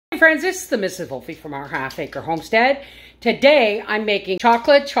friends, this is the Mrs. Wolfie from Our Half Acre Homestead. Today I'm making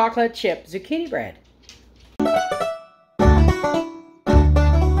chocolate chip zucchini bread.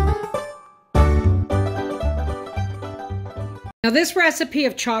 Now this recipe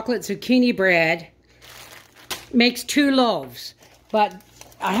of chocolate zucchini bread makes 2 loaves, but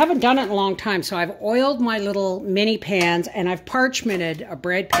I haven't done it in a long time, so I've oiled my little mini pans and I've parchmented a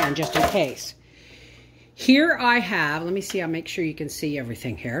bread pan just in case. Here I have, let me see, I'll make sure you can see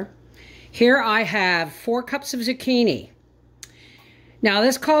everything here. Here I have 4 cups of zucchini. Now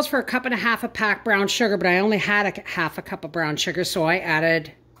this calls for 1.5 cups of packed brown sugar, but I only had 1/2 cup of brown sugar, so I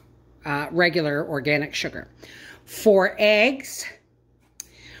added regular organic sugar. 4 eggs,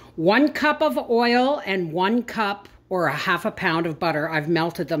 1 cup of oil, and 1 cup or 1/2 pound of butter. I've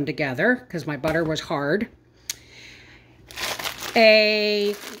melted them together because my butter was hard.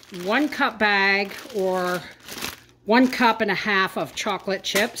 A 1 cup bag or 1.5 cups of chocolate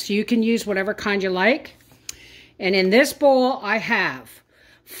chips. You can use whatever kind you like. And in this bowl I have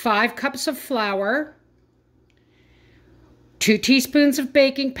 5 cups of flour, 2 teaspoons of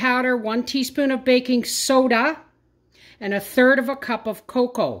baking powder, 1 teaspoon of baking soda, and 1/3 cup of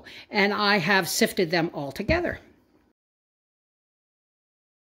cocoa. And I have sifted them all together.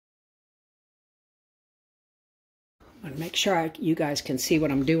 I'm going to make sure you guys can see what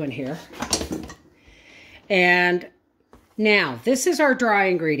I'm doing here. And now, this is our dry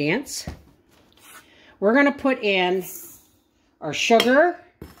ingredients. We're going to put in our sugar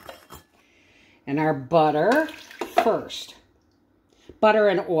and our butter first. Butter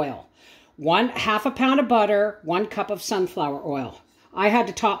and oil. 1/2 pound of butter, 1 cup of sunflower oil. I had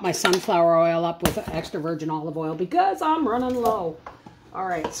to top my sunflower oil up with extra virgin olive oil because I'm running low. All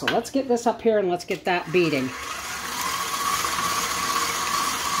right, so let's get this up here and let's get that beating.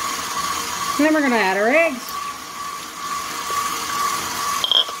 And then we're going to add our eggs.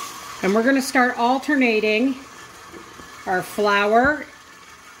 And we're going to start alternating our flour,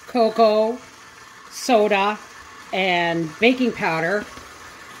 cocoa, soda, and baking powder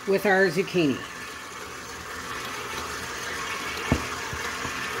with our zucchini.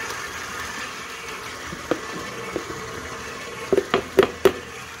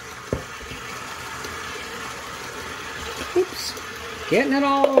 Oops, getting it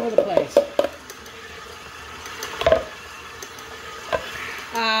all over the place.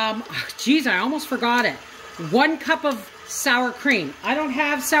 Geez, I almost forgot it. 1 cup of sour cream. I don't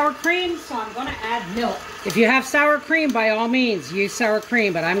have sour cream, so I'm going to add milk. If you have sour cream, by all means, use sour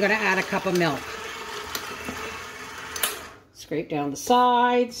cream, but I'm going to add 1 cup of milk. Scrape down the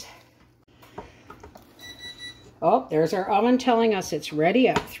sides. Oh, there's our oven telling us it's ready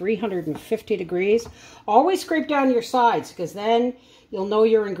at 350 degrees. Always scrape down your sides, because then you'll know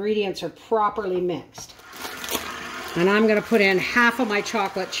your ingredients are properly mixed. And I'm going to put in 1/2 of my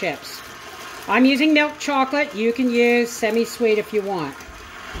chocolate chips. I'm using milk chocolate. You can use semi-sweet if you want.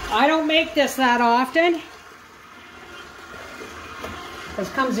 I don't make this that often. This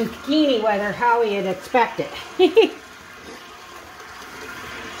comes in zucchini weather, how you'd expect it.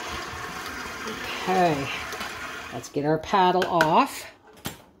 Okay, let's get our paddle off.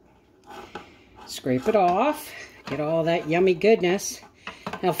 Scrape it off. Get all that yummy goodness.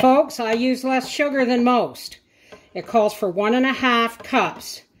 Now folks, I use less sugar than most. It calls for 1.5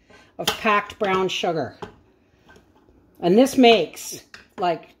 cups of packed brown sugar. And this makes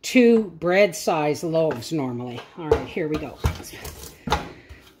like 2 bread-sized loaves normally. All right, here we go.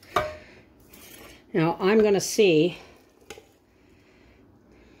 Now I'm going to see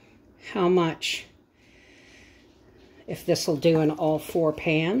how much, if this will do in all 4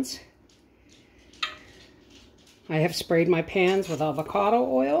 pans. I have sprayed my pans with avocado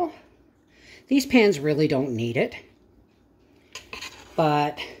oil. These pans really don't need it,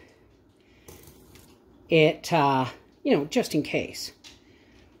 but it, you know, just in case.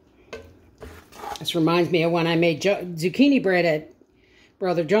 This reminds me of when I made zucchini bread at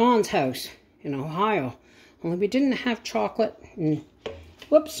Brother John's house in Ohio. Only we didn't have chocolate and,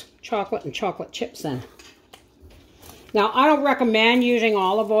 whoops, chocolate and chocolate chips then. Now, I don't recommend using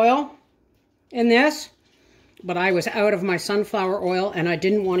olive oil in this, but I was out of my sunflower oil and I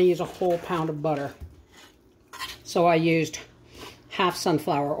didn't want to use a whole pound of butter. So I used 1/2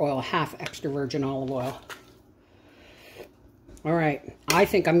 sunflower oil, 1/2 extra virgin olive oil. All right, I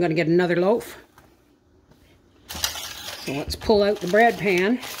think I'm going to get another loaf. So let's pull out the bread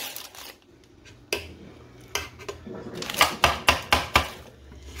pan.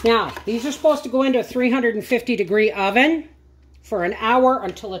 Now, these are supposed to go into a 350-degree oven for an hour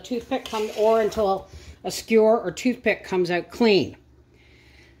until a toothpick comes, or until a skewer or toothpick comes out clean.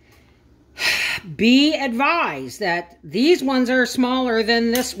 be advised that these ones are smaller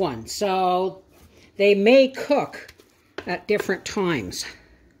than this one, so they may cook at different times.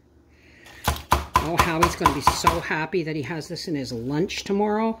 Oh, Howie's going to be so happy that he has this in his lunch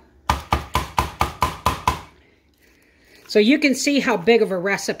tomorrow. So you can see how big of a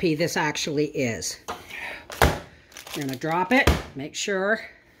recipe this actually is. You're going to drop it, make sure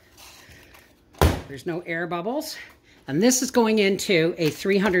there's no air bubbles. And this is going into a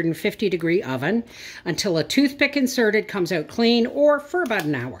 350-degree oven until a toothpick inserted comes out clean, or for about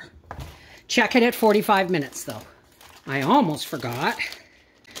an hour. Check it at 45 minutes though. I almost forgot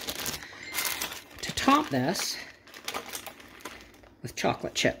to top this with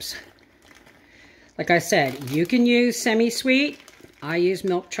chocolate chips. Like I said, you can use semi-sweet. I use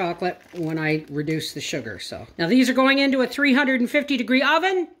milk chocolate when I reduce the sugar. So now these are going into a 350-degree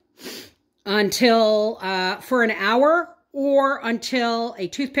oven until for an hour, or until a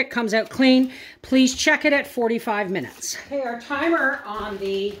toothpick comes out clean. Please check it at 45 minutes. Okay, our timer on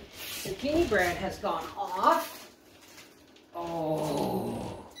the zucchini bread has gone off.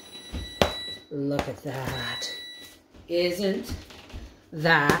 Oh, look at that. Isn't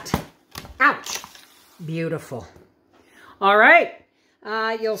that, ouch, beautiful. All right,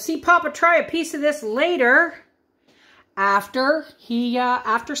 you'll see Papa try a piece of this later after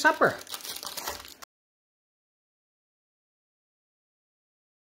supper.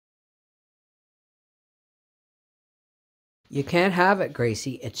 You can't have it,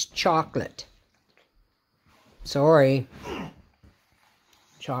 Gracie. It's chocolate. Sorry.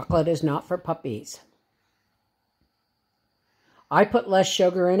 Chocolate is not for puppies. I put less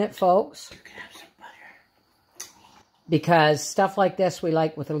sugar in it, folks. You can have some butter. Because stuff like this we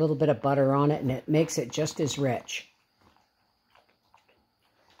like with a little bit of butter on it, and it makes it just as rich.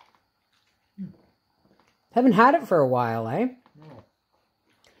 Haven't had it for a while, eh?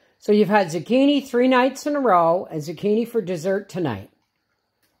 So you've had zucchini 3 nights in a row and zucchini for dessert tonight.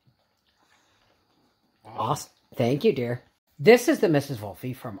 Awesome. Thank you, dear. This is the Mrs.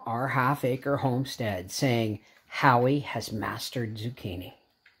 Wolfie from Our Half Acre Homestead saying, Howie has mastered zucchini.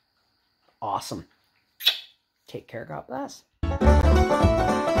 Awesome. Take care. God bless.